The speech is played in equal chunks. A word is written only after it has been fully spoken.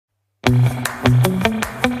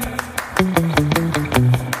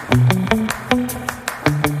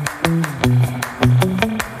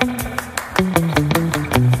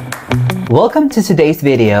Welcome to today's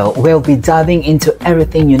video. We'll be diving into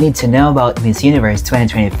everything you need to know about Miss Universe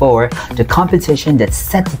 2024, the competition that's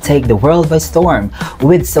set to take the world by storm.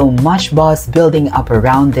 With so much buzz building up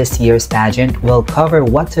around this year's pageant, we'll cover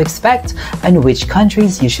what to expect and which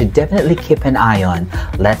countries you should definitely keep an eye on.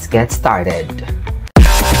 Let's get started.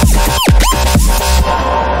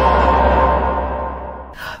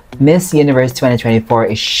 Miss Universe 2024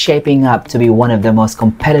 is shaping up to be one of the most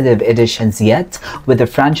competitive editions yet, with the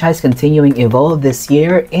franchise continuing evolve this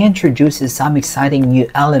year introduces some exciting new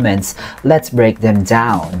elements. Let's break them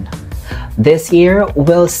down. This year,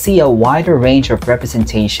 we'll see a wider range of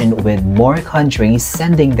representation with more countries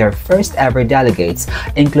sending their first ever delegates.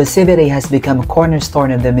 Inclusivity has become a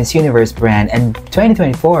cornerstone of the Miss Universe brand, and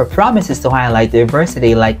 2024 promises to highlight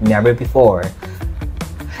diversity like never before.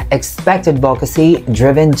 Expect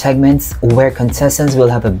advocacy-driven segments where contestants will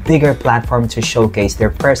have a bigger platform to showcase their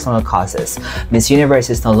personal causes. Miss Universe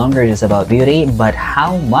is no longer just about beauty, but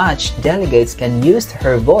how much delegates can use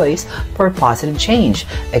her voice for positive change.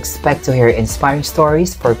 Expect to hear inspiring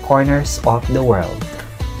stories for corners of the world.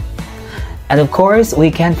 And of course,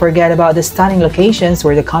 we can't forget about the stunning locations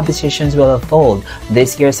where the competitions will unfold.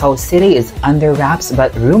 This year's host city is under wraps,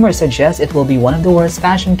 but rumors suggest it will be one of the world's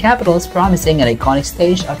fashion capitals, promising an iconic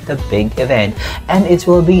stage of the big event. And it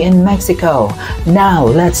will be in Mexico. Now,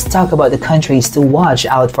 let's talk about the countries to watch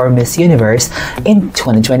out for Miss Universe in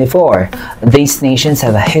 2024. These nations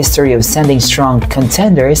have a history of sending strong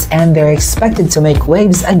contenders, and they're expected to make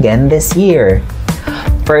waves again this year.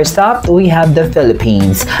 First up, we have the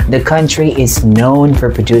Philippines. The country is known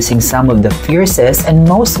for producing some of the fiercest and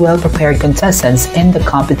most well-prepared contestants in the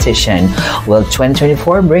competition. Will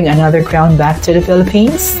 2024 bring another crown back to the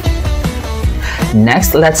Philippines?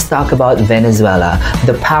 Next, let's talk about Venezuela,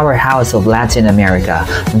 the powerhouse of Latin America.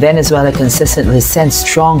 Venezuela consistently sends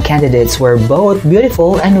strong candidates who are both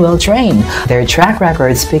beautiful and well-trained. Their track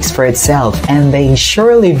record speaks for itself, and they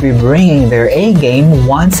surely be bringing their A-game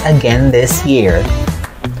once again this year.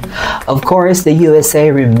 Of course, the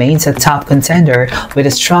USA remains a top contender. With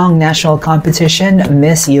a strong national competition,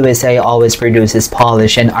 Miss USA always produces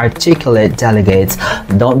polished and articulate delegates.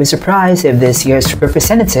 Don't be surprised if this year's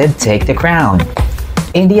representative take the crown.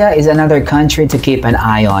 India is another country to keep an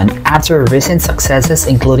eye on. After recent successes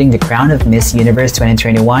including the crown of Miss Universe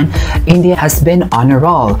 2021, India has been on a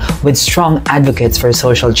roll. With strong advocates for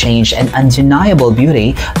social change and undeniable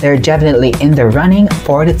beauty, they're definitely in the running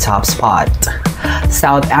for the top spot.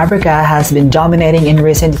 South Africa has been dominating in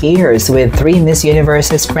recent years with 3 Miss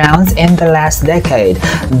Universe's crowns in the last decade.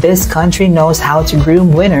 This country knows how to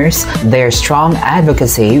groom winners. Their strong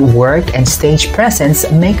advocacy, work, and stage presence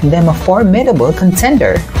make them a formidable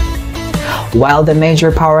contender. While the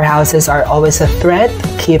major powerhouses are always a threat,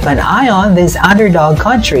 keep an eye on these underdog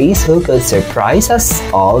countries who could surprise us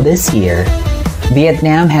all this year.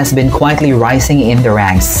 Vietnam has been quietly rising in the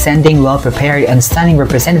ranks, sending well-prepared and stunning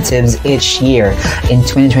representatives each year. In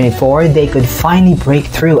 2024, they could finally break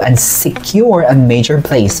through and secure a major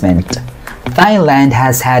placement. Thailand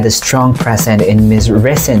has had a strong presence in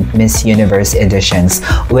recent Miss Universe editions.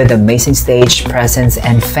 With amazing stage presence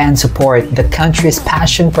and fan support, the country's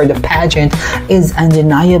passion for the pageant is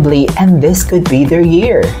undeniably, and this could be their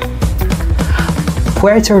year.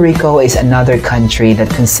 Puerto Rico is another country that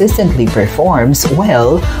consistently performs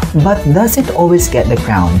well, but doesn't always get the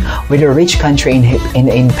crown. With a rich country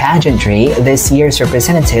in pageantry, this year's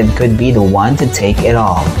representative could be the one to take it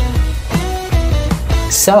all.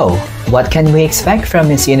 So, what can we expect from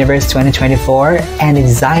Miss Universe 2024? An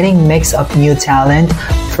exciting mix of new talent,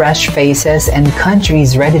 fresh faces, and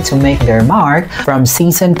countries ready to make their mark. From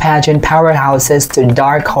seasoned pageant powerhouses to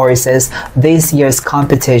dark horses, this year's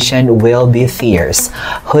competition will be fierce.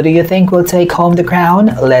 Who do you think will take home the crown?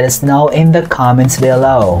 Let us know in the comments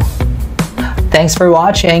below. Thanks for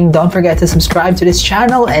watching. Don't forget to subscribe to this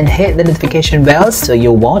channel and hit the notification bell so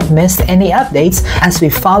you won't miss any updates as we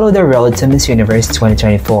follow the road to Miss Universe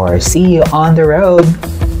 2024. See you on the road!